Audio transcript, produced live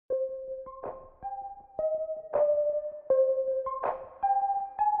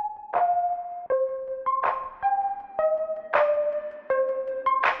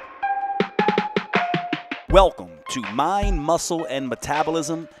Welcome to Mind, Muscle, and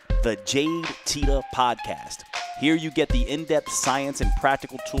Metabolism, the Jade Teta Podcast. Here you get the in-depth science and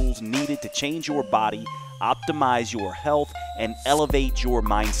practical tools needed to change your body, optimize your health, and elevate your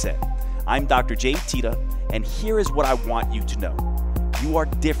mindset. I'm Dr. Jade Teta, and here is what I want you to know. You are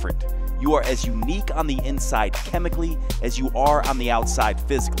different. You are as unique on the inside chemically as you are on the outside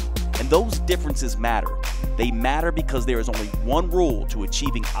physically. And those differences matter. They matter because there is only one rule to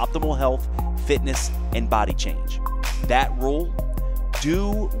achieving optimal health, fitness, and body change. That rule: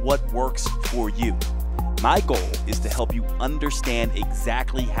 do what works for you. My goal is to help you understand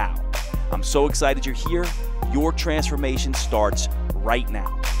exactly how. I'm so excited you're here. Your transformation starts right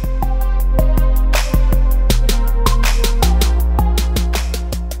now.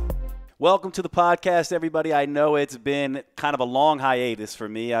 Welcome to the podcast, everybody. I know it's been kind of a long hiatus for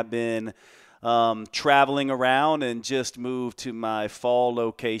me. I've been traveling around and just moved to my fall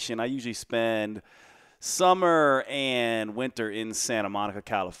location. I usually spend summer and winter in Santa Monica,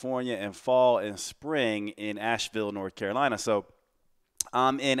 California, and fall and spring in Asheville, North Carolina. So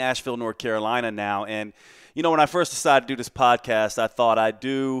I'm in Asheville, North Carolina now. And, you know, when I first decided to do this podcast, I thought I'd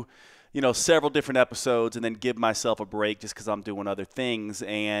do several different episodes and then give myself a break just because I'm doing other things,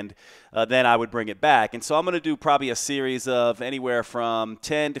 and then I would bring it back. And so I'm going to do probably a series of anywhere from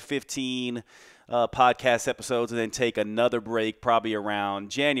 10 to 15 podcast episodes and then take another break probably around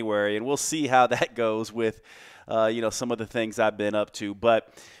January, and we'll see how that goes with some of the things I've been up to.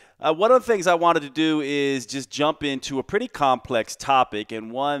 But one of the things I wanted to do is just jump into a pretty complex topic, and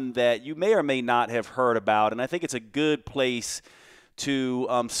one that you may or may not have heard about, and I think it's a good place to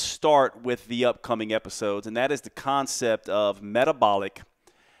start with the upcoming episodes, and that is the concept of metabolic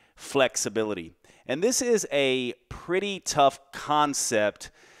flexibility. And this is a pretty tough concept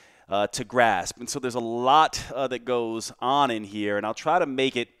to grasp, and so there's a lot that goes on in here, and I'll try to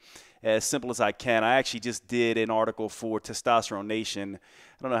make it as simple as I can. I actually just did an article for TNation. I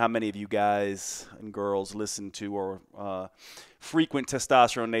don't know how many of you guys and girls listen to or frequent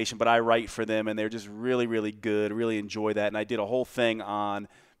TNation, but I write for them, and they're just really, really good. Really enjoy that. And I did a whole thing on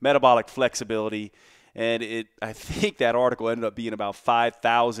metabolic flexibility, and I think that article ended up being about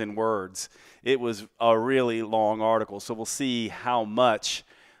 5,000 words. It was a really long article, so we'll see how much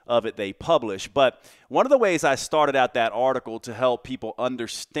of it they publish. But one of the ways I started out that article to help people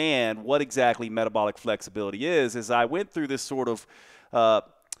understand what exactly metabolic flexibility is I went through this sort of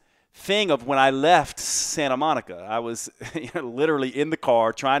thing of when I left Santa Monica. I was literally in the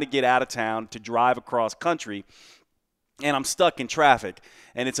car trying to get out of town to drive across country, and I'm stuck in traffic,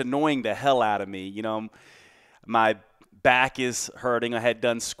 and it's annoying the hell out of me. My back is hurting. I had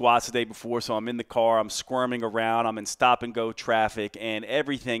done squats the day before, so I'm in the car. I'm squirming around. I'm in stop-and-go traffic, and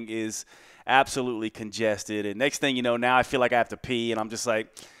everything is absolutely congested. And next thing you know, now I feel like I have to pee, and I'm just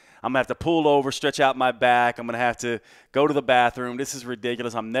like, I'm going to have to pull over, stretch out my back. I'm going to have to go to the bathroom. This is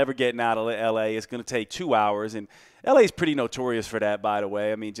ridiculous. I'm never getting out of L.A. It's going to take 2 hours. And L.A. is pretty notorious for that, by the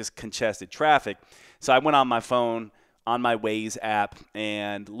way. I mean, just congested traffic. So I went on my phone, on my Waze app,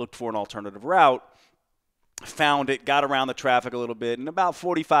 and looked for an alternative route. Found it, got around the traffic a little bit. In about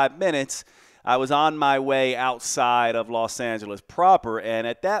 45 minutes, I was on my way outside of Los Angeles proper. And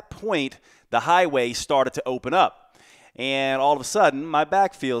at that point, the highway started to open up. And all of a sudden, my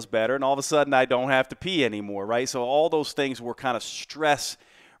back feels better, and all of a sudden, I don't have to pee anymore, right? So all those things were kind of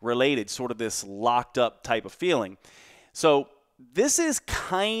stress-related, sort of this locked-up type of feeling. So this is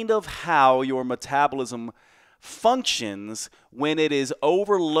kind of how your metabolism functions when it is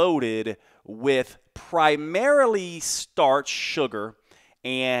overloaded with primarily starch, sugar,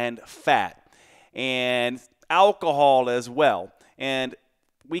 and fat, and alcohol as well. And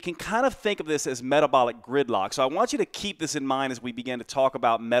we can kind of think of this as metabolic gridlock. So I want you to keep this in mind as we begin to talk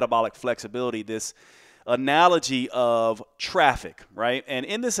about metabolic flexibility, this analogy of traffic, right? And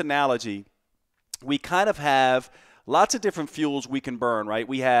in this analogy, we kind of have lots of different fuels we can burn, right?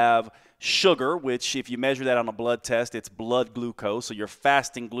 We have sugar, which if you measure that on a blood test, it's blood glucose. So your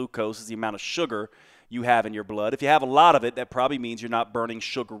fasting glucose is the amount of sugar you have in your blood. If you have a lot of it, that probably means you're not burning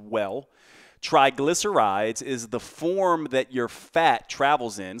sugar well. Triglycerides is the form that your fat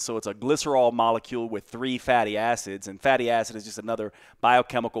travels in. So it's a glycerol molecule with 3 fatty acids. And fatty acid is just another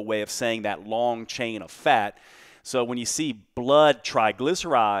biochemical way of saying that long chain of fat. So when you see blood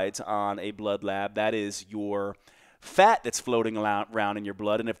triglycerides on a blood lab, that is your fat that's floating around in your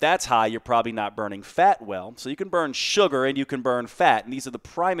blood. And if that's high, you're probably not burning fat well. So you can burn sugar and you can burn fat. And these are the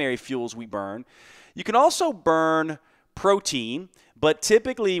primary fuels we burn. You can also burn protein. But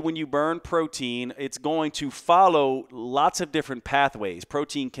typically when you burn protein, it's going to follow lots of different pathways.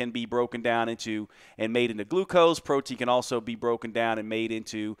 Protein can be broken down into and made into glucose. Protein can also be broken down and made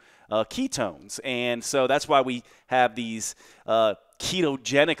into ketones. And so that's why we have these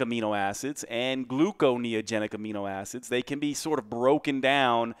ketogenic amino acids and gluconeogenic amino acids. They can be sort of broken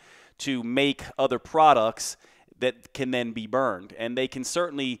down to make other products that can then be burned. And they can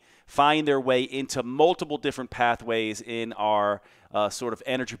certainly find their way into multiple different pathways in our sort of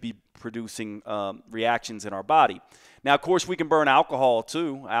energy-producing reactions in our body. Now, of course, we can burn alcohol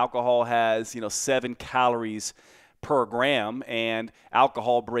too. Alcohol has, 7 calories per gram, and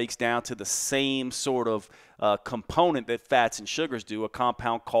alcohol breaks down to the same sort of component that fats and sugars do, a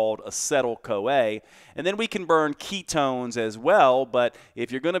compound called acetyl-CoA. And then we can burn ketones as well, but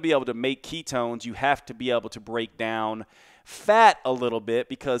if you're going to be able to make ketones, you have to be able to break down fat a little bit,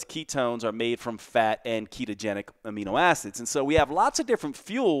 because ketones are made from fat and ketogenic amino acids. And so we have lots of different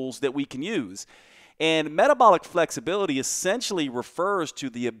fuels that we can use. And metabolic flexibility essentially refers to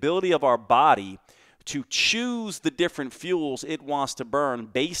the ability of our body to choose the different fuels it wants to burn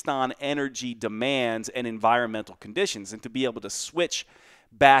based on energy demands and environmental conditions, and to be able to switch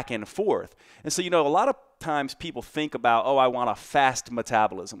back and forth. And so, a lot of times people think about, oh, I want a fast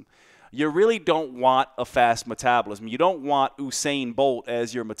metabolism. You really don't want a fast metabolism. You don't want Usain Bolt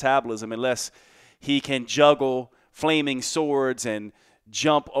as your metabolism unless he can juggle flaming swords and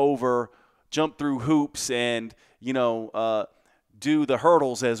jump through hoops and, do the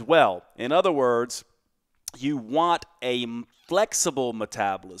hurdles as well. In other words, you want a flexible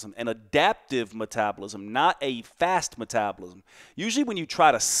metabolism, an adaptive metabolism, not a fast metabolism. Usually when you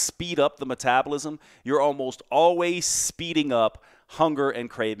try to speed up the metabolism, you're almost always speeding up hunger and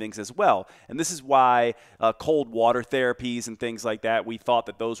cravings as well. And this is why cold water therapies and things like that, we thought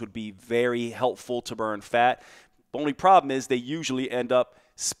that those would be very helpful to burn fat. The only problem is they usually end up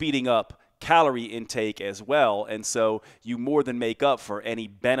speeding up calorie intake as well, and so you more than make up for any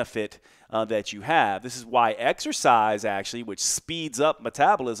benefit that you have. This is why exercise, actually, which speeds up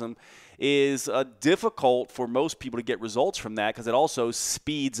metabolism, is difficult for most people to get results from that, because it also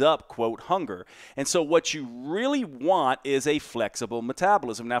speeds up, quote, hunger. And so what you really want is a flexible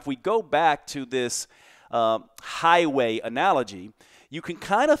metabolism. Now, if we go back to this highway analogy, you can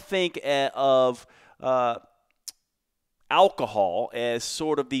kind of think of alcohol as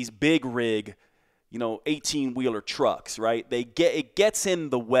sort of these big rig, 18-wheeler trucks, right? It gets in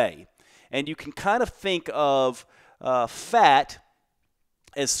the way. And you can kind of think of fat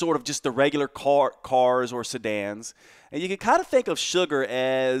as sort of just the regular cars or sedans. And you can kind of think of sugar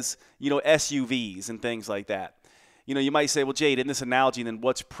as, SUVs and things like that. You might say, well, Jade, in this analogy, then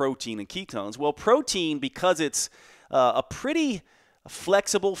what's protein and ketones? Well, protein, because it's a pretty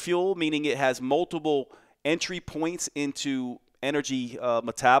flexible fuel, meaning it has multiple entry points into energy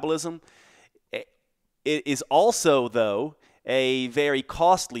metabolism, it is also, though, a very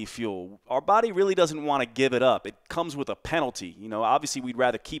costly fuel. Our body really doesn't want to give it up. It comes with a penalty. Obviously we'd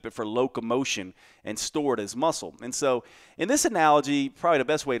rather keep it for locomotion and store it as muscle. And so in this analogy, probably the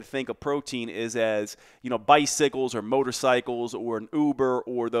best way to think of protein is as, bicycles or motorcycles or an Uber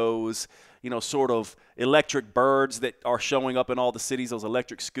or those, sort of electric birds that are showing up in all the cities, those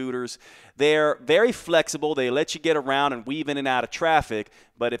electric scooters. They're very flexible. They let you get around and weave in and out of traffic.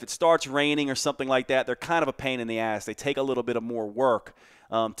 But if it starts raining or something like that, they're kind of a pain in the ass. They take a little bit of more work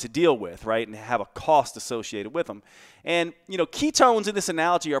to deal with, right, and have a cost associated with them. And, ketones in this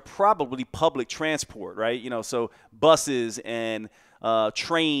analogy are probably public transport, right? So buses and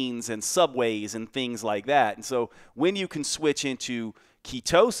trains and subways and things like that. And so when you can switch into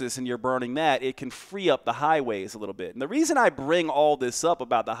ketosis and you're burning that, it can free up the highways a little bit. And the reason I bring all this up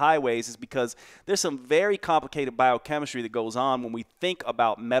about the highways is because there's some very complicated biochemistry that goes on when we think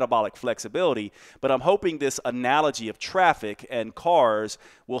about metabolic flexibility, but I'm hoping this analogy of traffic and cars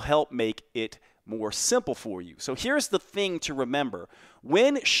will help make it more simple for you. So here's the thing to remember.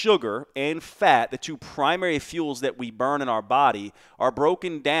 When sugar and fat, the two primary fuels that we burn in our body, are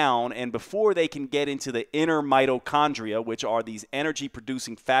broken down, and before they can get into the inner mitochondria, which are these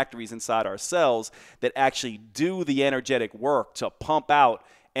energy-producing factories inside our cells that actually do the energetic work to pump out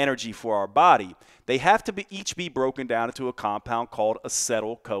energy for our body, they have to each be broken down into a compound called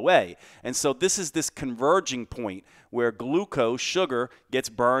acetyl-CoA. And so this is this converging point where glucose, sugar, gets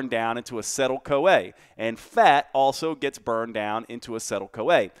burned down into acetyl-CoA, and fat also gets burned down into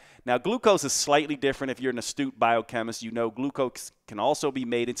acetyl-CoA. Now, glucose is slightly different. If you're an astute biochemist, glucose can also be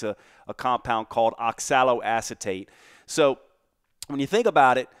made into a compound called oxaloacetate. So when you think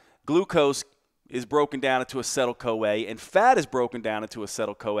about it, glucose is broken down into acetyl-CoA, and fat is broken down into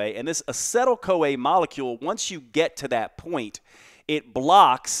acetyl-CoA. And this acetyl-CoA molecule, once you get to that point, it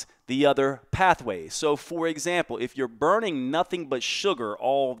blocks the other pathways. So, for example, if you're burning nothing but sugar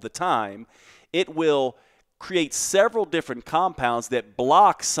all the time, it will create several different compounds that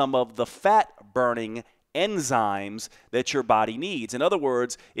block some of the fat-burning enzymes that your body needs. In other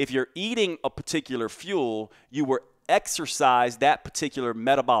words, if you're eating a particular fuel, you will exercise that particular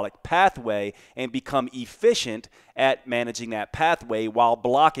metabolic pathway and become efficient at managing that pathway while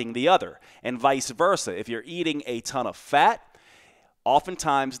blocking the other, and vice versa. If you're eating a ton of fat,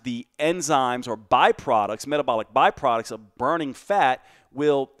 oftentimes the enzymes or byproducts, metabolic byproducts of burning fat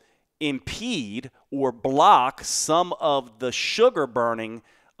will impede or block some of the sugar burning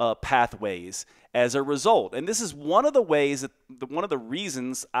pathways as a result. And this is one of the ways, one of the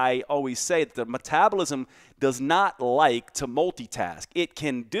reasons I always say that the metabolism does not like to multitask. It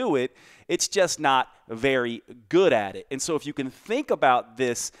can do it, it's just not very good at it. And so if you can think about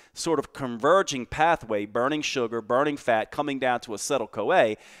this sort of converging pathway, burning sugar, burning fat, coming down to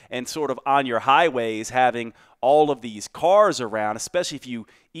acetyl-CoA, and sort of on your highways having all of these cars around, especially if you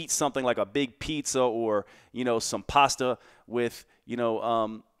eat something like a big pizza or, you know, some pasta with, you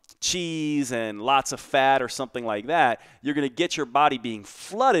know, cheese and lots of fat or something like that, you're going to get your body being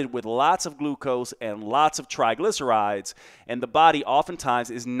flooded with lots of glucose and lots of triglycerides, and the body oftentimes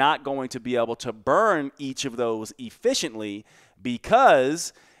is not going to be able to burn each of those efficiently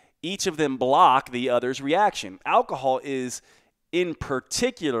because each of them block the other's reaction. Alcohol is in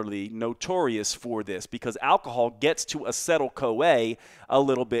particularly notorious for this because alcohol gets to acetyl-CoA a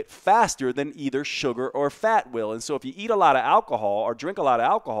little bit faster than either sugar or fat will. And so if you eat a lot of alcohol or drink a lot of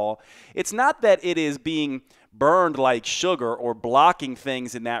alcohol, it's not that it is being burned like sugar or blocking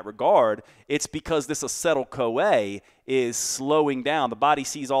things in that regard. It's because this acetyl-CoA is slowing down. The body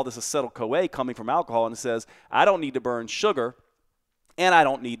sees all this acetyl-CoA coming from alcohol and it says, I don't need to burn sugar and I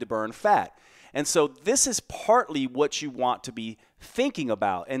don't need to burn fat. And so this is partly what you want to be thinking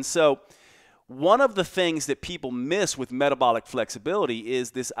about. And so one of the things that people miss with metabolic flexibility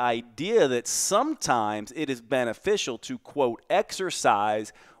is this idea that sometimes it is beneficial to, quote,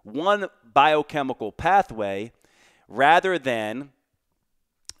 exercise one biochemical pathway rather than,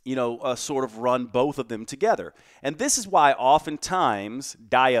 you know, sort of run both of them together. And this is why oftentimes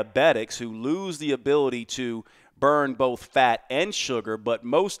diabetics who lose the ability to burn both fat and sugar, but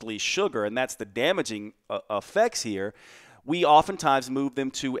mostly sugar, and that's the damaging effects here, we oftentimes move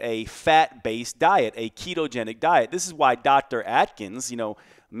them to a fat-based diet, a ketogenic diet. This is why Dr. Atkins, you know,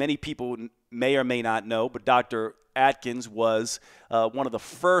 many people may or may not know, but Dr. Atkins was one of the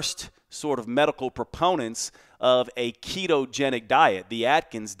first sort of medical proponents of a ketogenic diet, the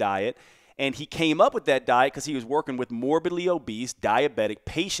Atkins diet. And he came up with that diet because he was working with morbidly obese diabetic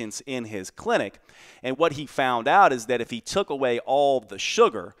patients in his clinic. And what he found out is that if he took away all the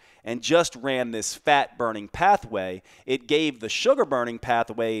sugar and just ran this fat-burning pathway, it gave the sugar-burning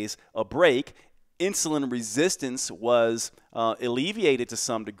pathways a break. Insulin resistance was alleviated to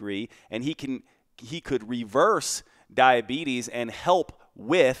some degree, and he could reverse diabetes and help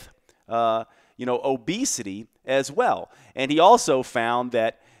with you know, obesity as well. And he also found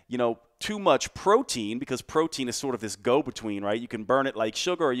that, you know, too much protein, because protein is sort of this go-between, right? You can burn it like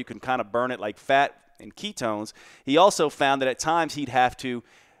sugar or you can kind of burn it like fat and ketones. He also found that at times he'd have to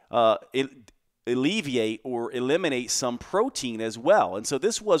alleviate or eliminate some protein as well. And so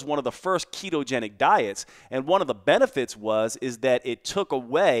this was one of the first ketogenic diets, and one of the benefits is that it took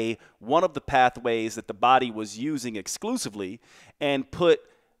away one of the pathways that the body was using exclusively and put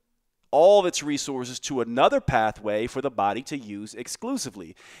all of its resources to another pathway for the body to use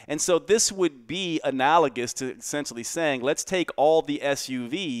exclusively. And so this would be analogous to essentially saying, let's take all the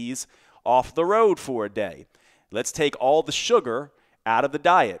SUVs off the road for a day. Let's take all the sugar out of the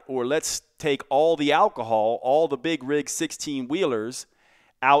diet, or let's take all the alcohol, all the big rig 16-wheelers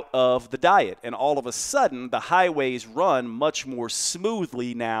out of the diet. And all of a sudden, the highways run much more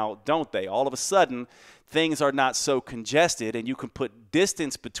smoothly now, don't they? All of a sudden, things are not so congested, and you can put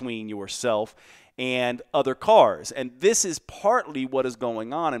distance between yourself and other cars. And this is partly what is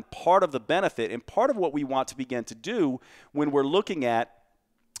going on, and part of the benefit, and part of what we want to begin to do when we're looking at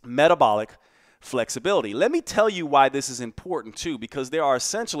metabolic flexibility. Let me tell you why this is important too, because there are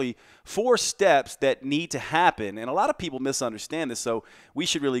essentially 4 steps that need to happen, and a lot of people misunderstand this, so we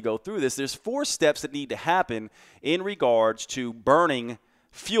should really go through this. There's 4 steps that need to happen in regards to burning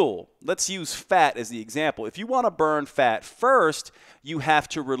fuel. Let's use fat as the example. If you want to burn fat, first you have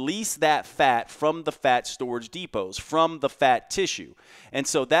to release that fat from the fat storage depots, from the fat tissue. And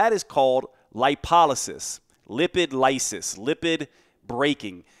so that is called lipolysis, lipid lysis, lipid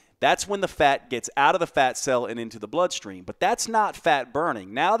breaking. That's when the fat gets out of the fat cell and into the bloodstream. But that's not fat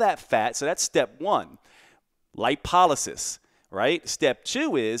burning. Now that fat, so that's step 1, lipolysis. Right? Step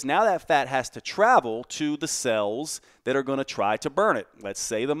 2 is now that fat has to travel to the cells that are going to try to burn it. Let's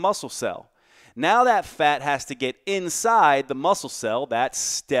say the muscle cell. Now that fat has to get inside the muscle cell. That's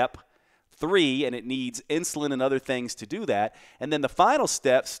step 3, and it needs insulin and other things to do that. And then the final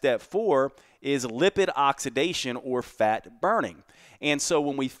step, step 4, is lipid oxidation or fat burning. And so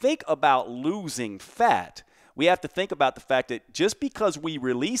when we think about losing fat, we have to think about the fact that just because we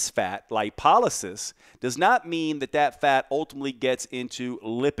release fat, lipolysis, does not mean that that fat ultimately gets into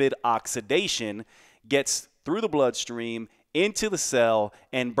lipid oxidation, gets through the bloodstream, into the cell,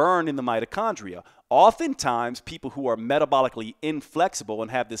 and burned in the mitochondria. Oftentimes, people who are metabolically inflexible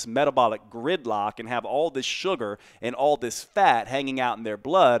and have this metabolic gridlock and have all this sugar and all this fat hanging out in their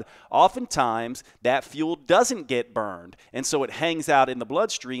blood, oftentimes that fuel doesn't get burned. And so it hangs out in the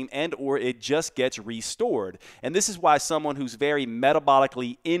bloodstream and or it just gets restored. And this is why someone who's very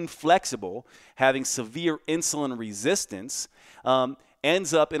metabolically inflexible, having severe insulin resistance,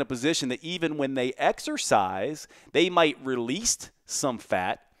 ends up in a position that even when they exercise, they might release some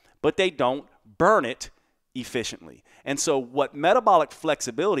fat, but they don't burn it efficiently. And so what metabolic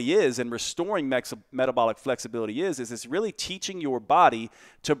flexibility is, and restoring metabolic flexibility is it's really teaching your body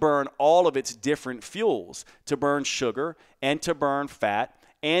to burn all of its different fuels, to burn sugar and to burn fat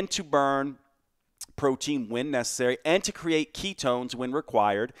and to burn protein when necessary, and to create ketones when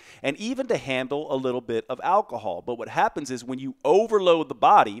required, and even to handle a little bit of alcohol. But what happens is when you overload the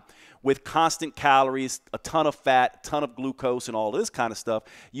body with constant calories, a ton of fat, a ton of glucose, and all this kind of stuff,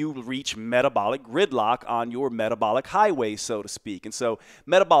 you reach metabolic gridlock on your metabolic highway, so to speak. And so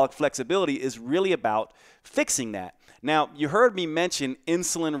metabolic flexibility is really about fixing that. Now, you heard me mention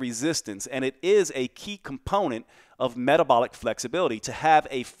insulin resistance, and it is a key component of metabolic flexibility. To have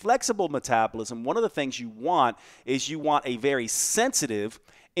a flexible metabolism, one of the things you want is you want a very sensitive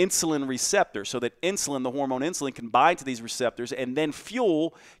insulin receptor so that insulin, the hormone insulin, can bind to these receptors and then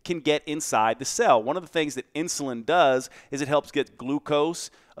fuel can get inside the cell. One of the things that insulin does is it helps get glucose,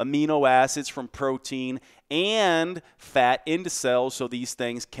 amino acids from protein, and fat into cells so these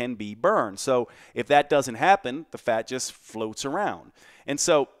things can be burned. So if that doesn't happen, the fat just floats around. And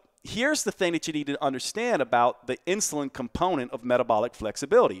so here's the thing that you need to understand about the insulin component of metabolic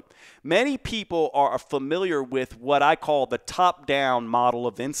flexibility. Many people are familiar with what I call the top-down model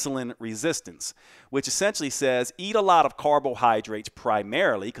of insulin resistance, which essentially says eat a lot of carbohydrates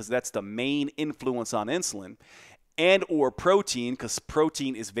primarily, because that's the main influence on insulin, and or protein, because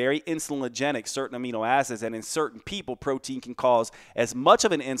protein is very insulinogenic, certain amino acids, and in certain people, protein can cause as much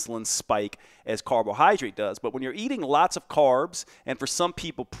of an insulin spike as carbohydrate does. But when you're eating lots of carbs, and for some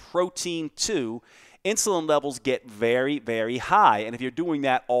people, protein too, insulin levels get very, very high. And if you're doing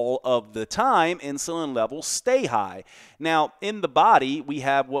that all of the time, insulin levels stay high. Now, in the body, we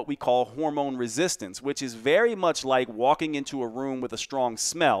have what we call hormone resistance, which is very much like walking into a room with a strong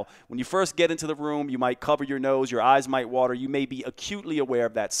smell. When you first get into the room, you might cover your nose, your eyes might water, you may be acutely aware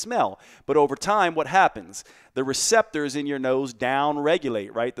of that smell. But over time, what happens? The receptors in your nose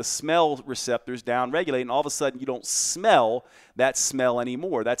down-regulate, right? The smell receptors down-regulate, and all of a sudden you don't smell that smell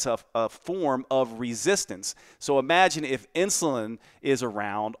anymore. That's a form of resistance. So imagine if insulin is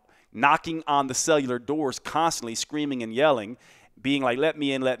around, knocking on the cellular doors constantly, screaming and yelling, being like, let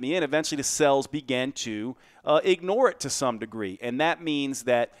me in, let me in. Eventually the cells begin to ignore it to some degree. And that means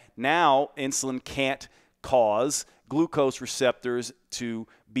that now insulin can't cause glucose receptors to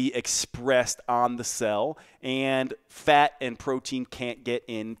be expressed on the cell, and fat and protein can't get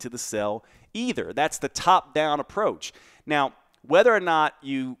into the cell either. That's the top-down approach. Now, whether or not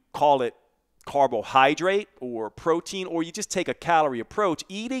you call it carbohydrate or protein, or you just take a calorie approach,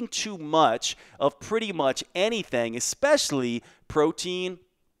 eating too much of pretty much anything, especially protein,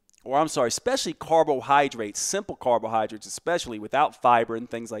 especially carbohydrates, simple carbohydrates, especially without fiber and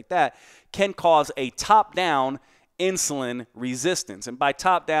things like that, can cause a top-down insulin resistance. And by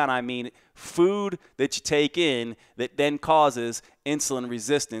top down, I mean food that you take in that then causes insulin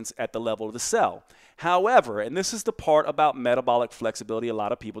resistance at the level of the cell. However, and this is the part about metabolic flexibility a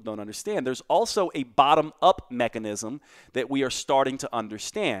lot of people don't understand, there's also a bottom-up mechanism that we are starting to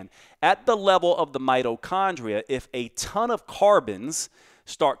understand. At the level of the mitochondria, if a ton of carbons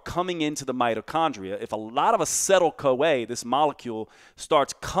start coming into the mitochondria, if a lot of acetyl-CoA, this molecule,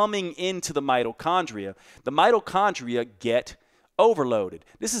 starts coming into the mitochondria get overloaded.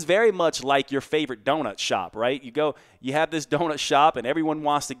 This is very much like your favorite donut shop, right? You have this donut shop and everyone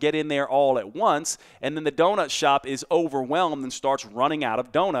wants to get in there all at once, and then the donut shop is overwhelmed and starts running out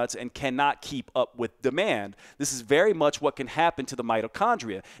of donuts and cannot keep up with demand. This is very much what can happen to the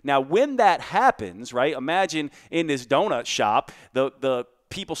mitochondria. Now, when that happens, right, imagine in this donut shop, the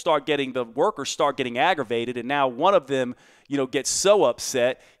the workers start getting aggravated, and now one of them, gets so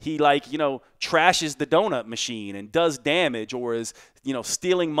upset, he trashes the donut machine and does damage, or is,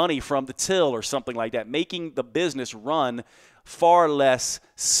 stealing money from the till or something like that, making the business run far less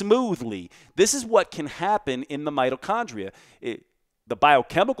smoothly. This is what can happen in the mitochondria. The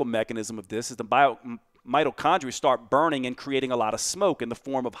biochemical mechanism of this is the mitochondria start burning and creating a lot of smoke in the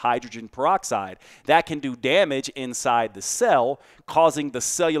form of hydrogen peroxide. That can do damage inside the cell, causing the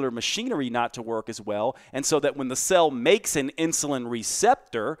cellular machinery not to work as well. And so that when the cell makes an insulin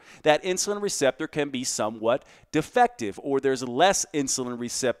receptor, that insulin receptor can be somewhat defective, or there's less insulin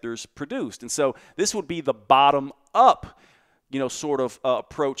receptors produced. And so this would be the bottom up, sort of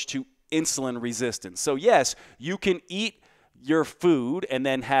approach to insulin resistance. So yes, you can eat your food and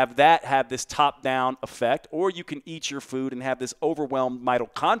then have this top-down effect, or you can eat your food and have this overwhelmed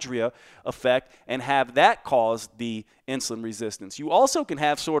mitochondria effect and have that cause the insulin resistance. You also can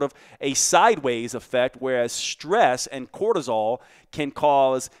have sort of a sideways effect, whereas stress and cortisol can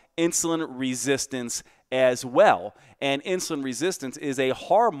cause insulin resistance as well. And insulin resistance is a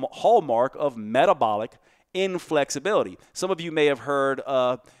hallmark of metabolic inflexibility. Some of you may have heard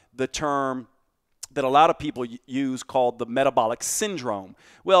the term that a lot of people use called the metabolic syndrome.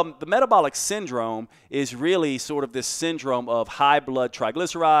 Well, the metabolic syndrome is really sort of this syndrome of high blood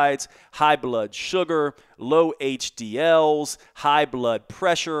triglycerides, high blood sugar, low HDLs, high blood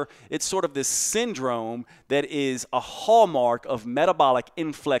pressure. It's sort of this syndrome that is a hallmark of metabolic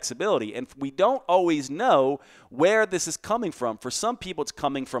inflexibility. And we don't always know where this is coming from. For some people, it's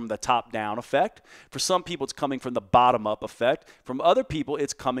coming from the top-down effect. For some people, it's coming from the bottom-up effect. From other people,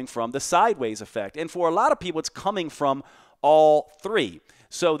 it's coming from the sideways effect. And for a lot of people, it's coming from all three.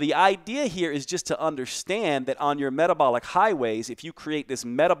 So the idea here is just to understand that on your metabolic highways, if you create this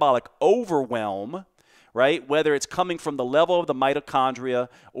metabolic overwhelm, right, whether it's coming from the level of the mitochondria,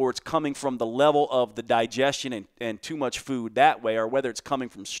 or it's coming from the level of the digestion and too much food that way, or whether it's coming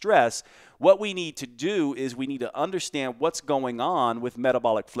from stress, what we need to do is we need to understand what's going on with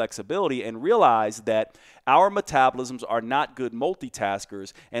metabolic flexibility and realize that our metabolisms are not good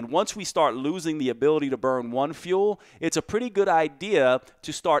multitaskers. And once we start losing the ability to burn one fuel, it's a pretty good idea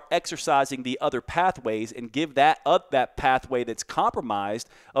to start exercising the other pathways and give that pathway that's compromised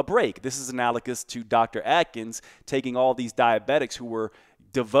a break. This is analogous to Dr. Atkins taking all these diabetics who were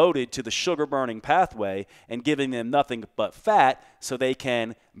devoted to the sugar burning pathway and giving them nothing but fat so they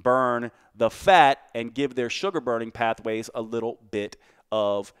can burn the fat and give their sugar burning pathways a little bit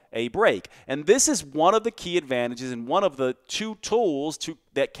of a break. And this is one of the key advantages and one of the two tools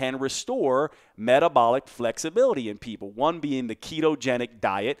that can restore metabolic flexibility in people. One being the ketogenic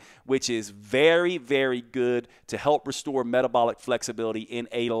diet, which is very, very good to help restore metabolic flexibility in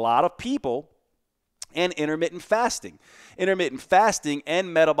a lot of people, and intermittent fasting. Intermittent fasting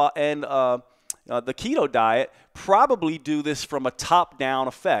and the keto diet probably do this from a top-down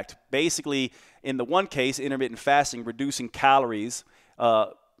effect. Basically, in the one case, intermittent fasting, reducing calories,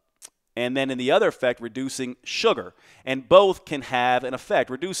 and then in the other effect, reducing sugar. And both can have an effect.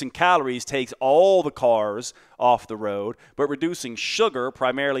 Reducing calories takes all the cars off the road, but reducing sugar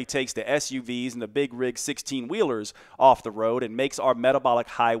primarily takes the SUVs and the big rig 16-wheelers off the road and makes our metabolic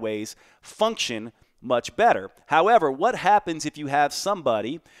highways function much better. However, what happens if you have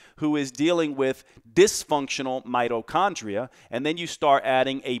somebody who is dealing with dysfunctional mitochondria and then you start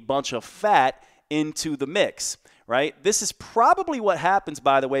adding a bunch of fat into the mix? Right? This is probably what happens,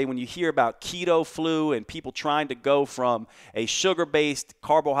 by the way, when you hear about keto flu and people trying to go from a sugar-based,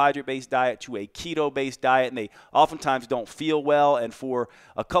 carbohydrate-based diet to a keto-based diet, and they oftentimes don't feel well, and for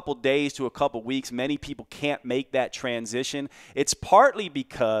a couple days to a couple weeks, many people can't make that transition. It's partly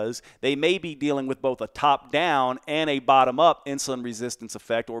because they may be dealing with both a top-down and a bottom-up insulin resistance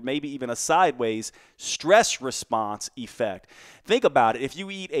effect, or maybe even a sideways stress response effect. Think about it. If you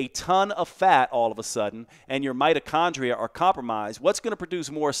eat a ton of fat all of a sudden and your mitochondria are compromised, what's going to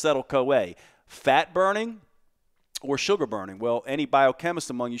produce more acetyl-CoA? Fat burning or sugar burning? Well, any biochemist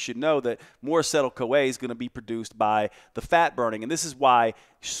among you should know that more acetyl-CoA is going to be produced by the fat burning. And this is why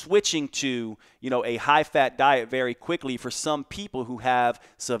switching to, a high-fat diet very quickly for some people who have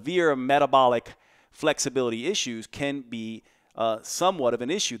severe metabolic flexibility issues can be somewhat of an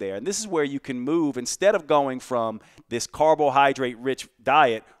issue there. And this is where you can move, instead of going from this carbohydrate-rich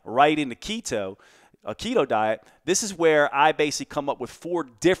diet right into a keto diet, this is where I basically come up with 4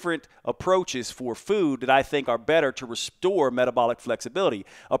 different approaches for food that I think are better to restore metabolic flexibility.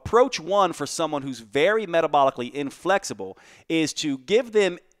 Approach 1 for someone who's very metabolically inflexible is to give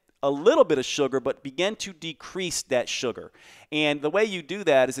them a little bit of sugar, but begin to decrease that sugar. And the way you do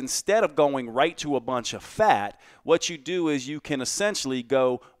that is instead of going right to a bunch of fat, what you do is you can essentially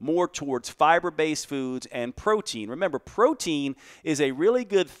go more towards fiber-based foods and protein. Remember, protein is a really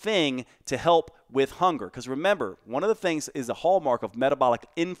good thing to help with hunger. Because remember, one of the things is the hallmark of metabolic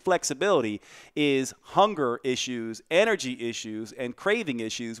inflexibility is hunger issues, energy issues, and craving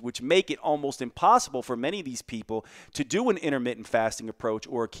issues, which make it almost impossible for many of these people to do an intermittent fasting approach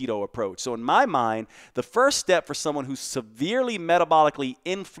or a keto approach. So in my mind, the first step for someone who's severely metabolically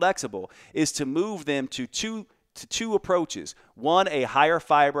inflexible is to move them to two approaches. One, a higher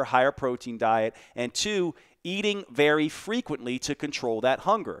fiber, higher protein diet, and two, eating very frequently to control that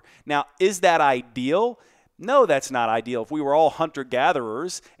hunger. Now, is that ideal? No, that's not ideal. If we were all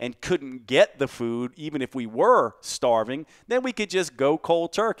hunter-gatherers and couldn't get the food, even if we were starving, then we could just go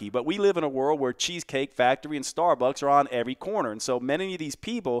cold turkey. But we live in a world where Cheesecake Factory and Starbucks are on every corner. And so many of these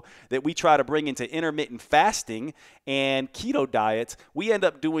people that we try to bring into intermittent fasting and keto diets, we end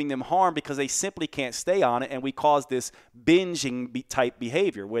up doing them harm because they simply can't stay on it, and we cause this binging type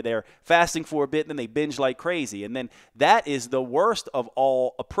behavior where they're fasting for a bit and then they binge like crazy. And then that is the worst of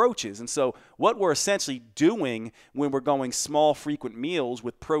all approaches. And so what we're essentially doing when we're going small, frequent meals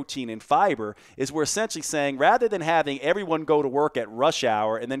with protein and fiber is we're essentially saying, rather than having everyone go to work at rush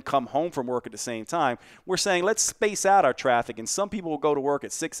hour and then come home from work at the same time, we're saying let's space out our traffic, and some people will go to work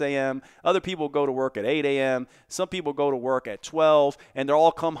at 6 a.m., other people will go to work at 8 a.m., some people go to work at 12, and they'll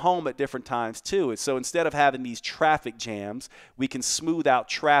all come home at different times too. So instead of having these traffic jams, we can smooth out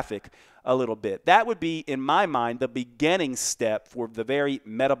traffic a little bit. That would be, in my mind, the beginning step for the very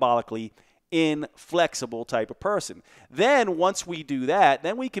metabolically inflexible type of person. Then once we do that,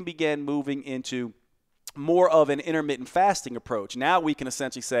 then we can begin moving into more of an intermittent fasting approach. Now we can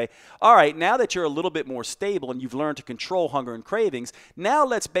essentially say, all right, now that you're a little bit more stable and you've learned to control hunger and cravings, now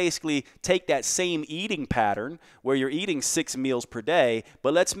let's basically take that same eating pattern where you're eating 6 meals per day,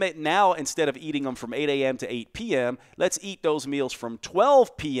 but let's make now, instead of eating them from 8 a.m. to 8 p.m., let's eat those meals from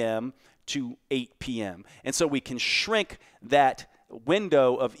 12 p.m. to 8 p.m. And so we can shrink that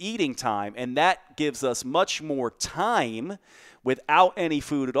window of eating time, and that gives us much more time without any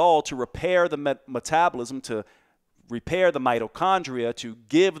food at all to repair the metabolism, to repair the mitochondria, to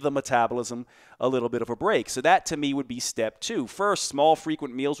give the metabolism a little bit of a break. So that to me would be step 2. First, small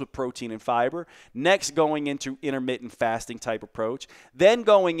frequent meals with protein and fiber. Next, going into intermittent fasting type approach. Then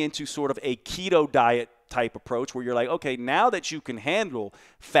going into sort of a keto diet type approach where you're like, okay, now that you can handle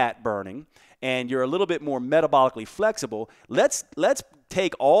fat burning and you're a little bit more metabolically flexible, let's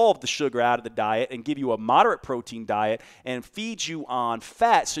take all of the sugar out of the diet and give you a moderate protein diet and feed you on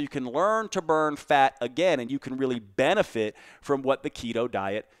fat so you can learn to burn fat again, and you can really benefit from what the keto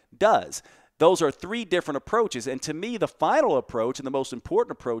diet does. Those are 3 different approaches, and to me, the final approach and the most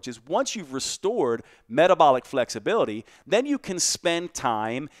important approach is once you've restored metabolic flexibility, then you can spend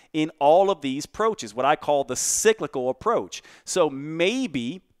time in all of these approaches, what I call the cyclical approach. So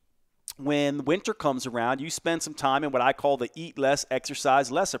maybe when winter comes around, you spend some time in what I call the eat less, exercise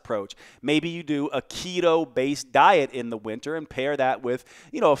less approach. Maybe you do a keto-based diet in the winter and pair that with,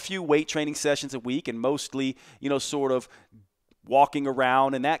 a few weight training sessions a week and mostly, sort of walking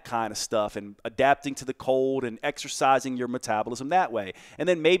around and that kind of stuff and adapting to the cold and exercising your metabolism that way. And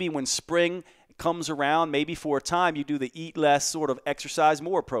then maybe when spring comes around, maybe for a time you do the eat less, sort of exercise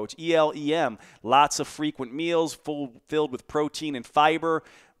more approach, ELEM, lots of frequent meals filled with protein and fiber,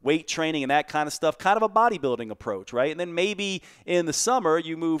 weight training and that kind of stuff, kind of a bodybuilding approach, right? And then maybe in the summer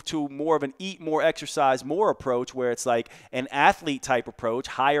you move to more of an eat more, exercise more approach where it's like an athlete type approach,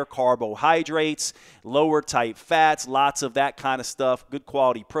 higher carbohydrates, lower type fats, lots of that kind of stuff, good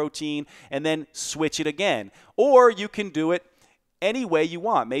quality protein, and then switch it again. Or you can do it any way you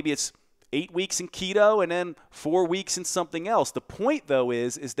want. Maybe it's 8 weeks in keto and then 4 weeks in something else. The point, though,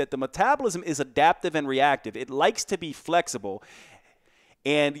 is that the metabolism is adaptive and reactive. It likes to be flexible.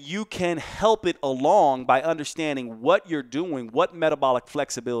 And you can help it along by understanding what you're doing, what metabolic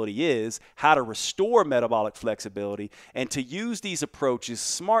flexibility is, how to restore metabolic flexibility, and to use these approaches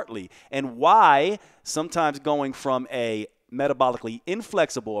smartly, and why sometimes going from a metabolically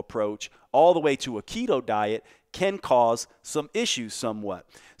inflexible approach all the way to a keto diet can cause some issues somewhat.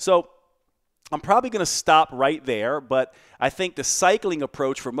 So I'm probably going to stop right there, but I think the cycling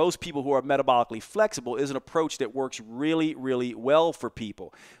approach for most people who are metabolically flexible is an approach that works really, really well for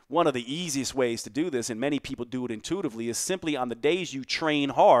people. One of the easiest ways to do this, and many people do it intuitively, is simply on the days you train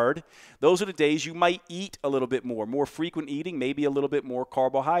hard, those are the days you might eat a little bit more frequent eating, maybe a little bit more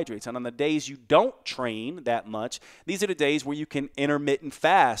carbohydrates. And on the days you don't train that much, these are the days where you can intermittent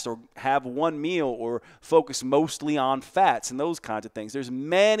fast or have one meal or focus mostly on fats and those kinds of things. There's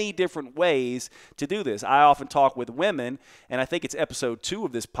many different ways to do this. I often talk with women, and I think it's episode 2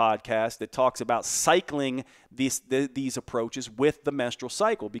 of this podcast that talks about cycling these approaches with the menstrual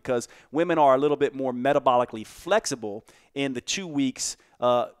cycle, because women are a little bit more metabolically flexible in the 2 weeks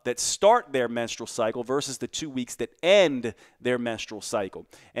that start their menstrual cycle versus the 2 weeks that end their menstrual cycle.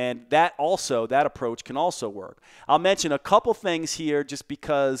 And that approach can also work. I'll mention a couple things here just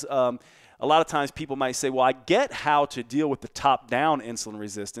because a lot of times people might say, well, I get how to deal with the top-down insulin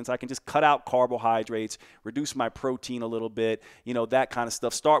resistance. I can just cut out carbohydrates, reduce my protein a little bit, that kind of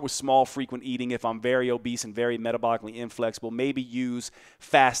stuff. Start with small, frequent eating if I'm very obese and very metabolically inflexible. Maybe use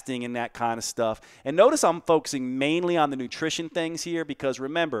fasting and that kind of stuff. And notice I'm focusing mainly on the nutrition things here because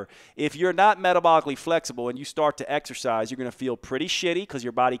remember, if you're not metabolically flexible and you start to exercise, you're going to feel pretty shitty because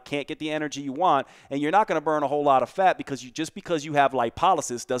your body can't get the energy you want, and you're not going to burn a whole lot of fat because just because you have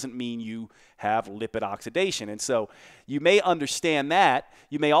lipolysis doesn't mean you have lipid oxidation. And so you may understand that.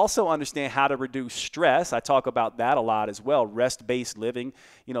 You may also understand how to reduce stress. I talk about that a lot as well. Rest-based living,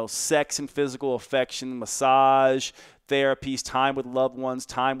 sex and physical affection, massage, therapies, time with loved ones,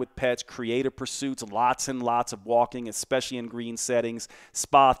 time with pets, creative pursuits, lots and lots of walking, especially in green settings,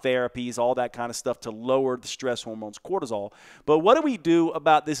 spa therapies, all that kind of stuff to lower the stress hormones, cortisol. But what do we do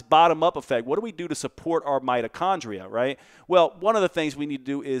about this bottom-up effect? What do we do to support our mitochondria, right? Well, one of the things we need to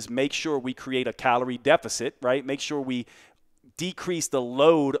do is make sure we create a calorie deficit, right? Make sure we decrease the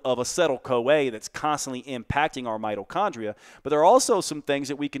load of acetyl-CoA that's constantly impacting our mitochondria. But there are also some things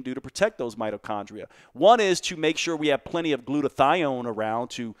that we can do to protect those mitochondria. One is to make sure we have plenty of glutathione around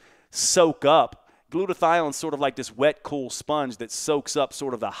to soak up. Glutathione is sort of like this wet, cool sponge that soaks up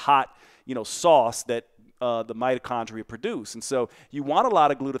sort of the hot, sauce that the mitochondria produce. And so you want a lot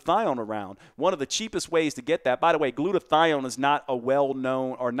of glutathione around. One of the cheapest ways to get that, by the way, glutathione is not a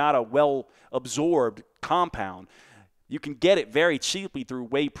well-known or not a well-absorbed compound. You can get it very cheaply through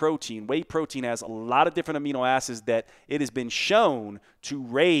whey protein. Whey protein has a lot of different amino acids that it has been shown to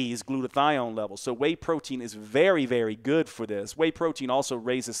raise glutathione levels. So whey protein is very, very good for this. Whey protein also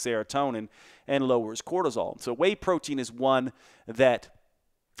raises serotonin and lowers cortisol. So whey protein is one that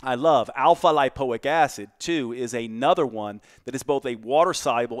I love. Alpha lipoic acid, too, is another one that is both a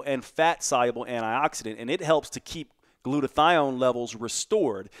water-soluble and fat-soluble antioxidant, and it helps to keep glutathione levels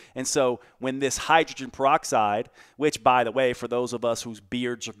restored. And so when this hydrogen peroxide, which, by the way, for those of us whose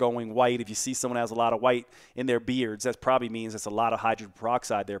beards are going white, if you see someone has a lot of white in their beards, that probably means it's a lot of hydrogen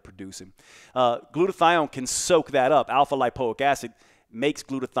peroxide they're producing. Glutathione can soak that up. Alpha lipoic acid makes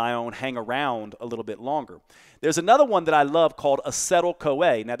glutathione hang around a little bit longer. There's another one that I love called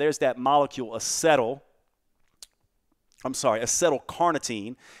acetyl-CoA. Now, there's that molecule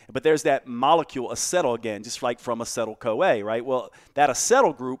acetylcarnitine, but there's that molecule acetyl again, just like from acetyl-CoA, right? Well, that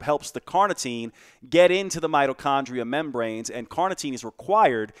acetyl group helps the carnitine get into the mitochondria membranes, and carnitine is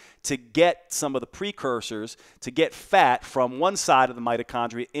required to get some of the precursors to get fat from one side of the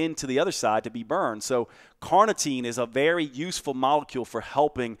mitochondria into the other side to be burned. So carnitine is a very useful molecule for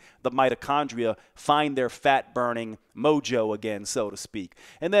helping the mitochondria find their fat-burning mojo again, so to speak.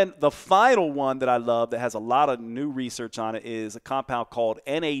 And then the final one that I love that has a lot of new research on it is a compound called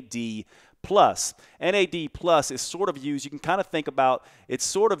NAD+. NAD+ is sort of used, you can kind of think about, it's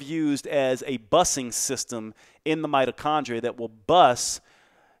sort of used as a busing system in the mitochondria that will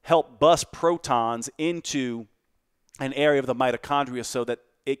help bus protons into an area of the mitochondria so that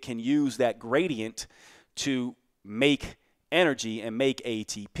it can use that gradient to make energy and make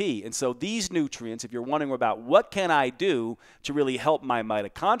ATP. And so these nutrients, if you're wondering about what can I do to really help my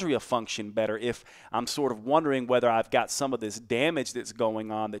mitochondria function better, if I'm sort of wondering whether I've got some of this damage that's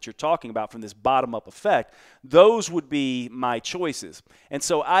going on that you're talking about from this bottom-up effect, those would be my choices. And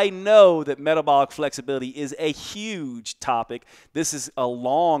so I know that metabolic flexibility is a huge topic. This is a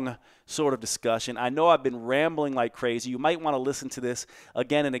long sort of discussion. I know I've been rambling like crazy. You might want to listen to this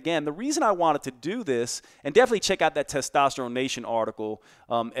again and again. The reason I wanted to do this, and definitely check out that TNation article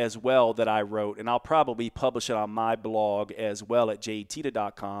as well that I wrote, and I'll probably publish it on my blog as well at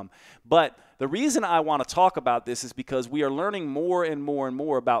jdtita.com. But the reason I want to talk about this is because we are learning more and more and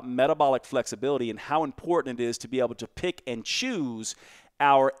more about metabolic flexibility and how important it is to be able to pick and choose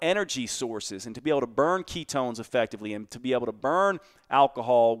our energy sources and to be able to burn ketones effectively and to be able to burn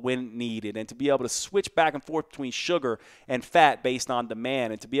alcohol when needed and to be able to switch back and forth between sugar and fat based on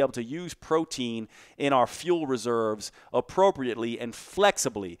demand and to be able to use protein in our fuel reserves appropriately and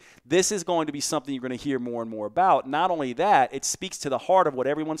flexibly. This is going to be something you're going to hear more and more about. Not only that, it speaks to the heart of what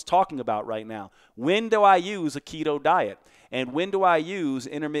everyone's talking about right now. When do I use a keto diet? And when do I use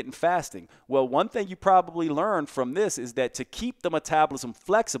intermittent fasting? Well, one thing you probably learned from this is that to keep the metabolism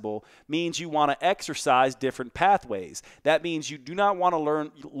flexible means you want to exercise different pathways. That means you do not want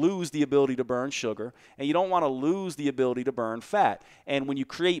to lose the ability to burn sugar, and you don't want to lose the ability to burn fat. And when you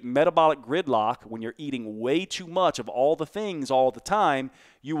create metabolic gridlock, when you're eating way too much of all the things all the time,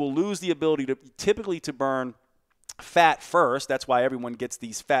 you will lose the ability to typically to burn fat first. That's why everyone gets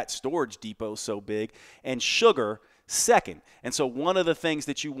these fat storage depots so big, and sugar second. And so one of the things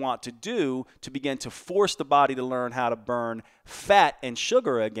that you want to do to begin to force the body to learn how to burn fat and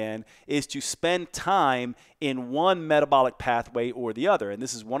sugar again is to spend time in one metabolic pathway or the other. And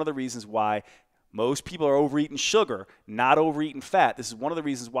this is one of the reasons why most people are overeating sugar, not overeating fat. This is one of the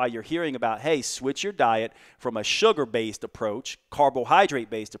reasons why you're hearing about, hey, switch your diet from a sugar-based approach,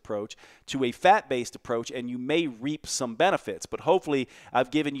 carbohydrate-based approach, to a fat-based approach, and you may reap some benefits. But hopefully,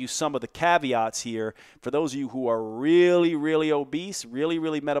 I've given you some of the caveats here for those of you who are really, really obese, really,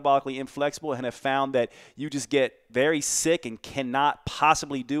 really metabolically inflexible, and have found that you just get very sick and cannot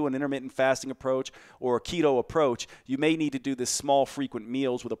possibly do an intermittent fasting approach or a keto approach. You may need to do this small, frequent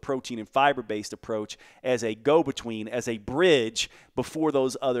meals with a protein and fiber-based approach as a go-between, as a bridge before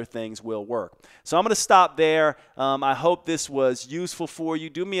those other things will work. So I'm going to stop there. I hope this was useful for you.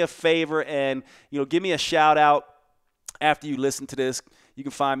 Do me a favor and give me a shout out after you listen to this. You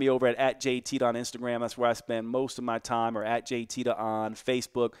can find me over at @JTita on Instagram. That's where I spend most of my time, or @JTita on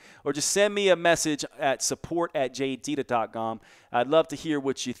Facebook. Or just send me a message at support@jtita.com. I'd love to hear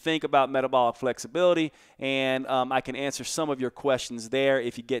what you think about metabolic flexibility, and I can answer some of your questions there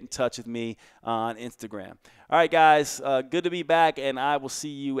if you get in touch with me on Instagram. All right, guys, good to be back, and I will see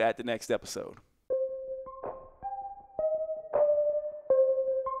you at the next episode.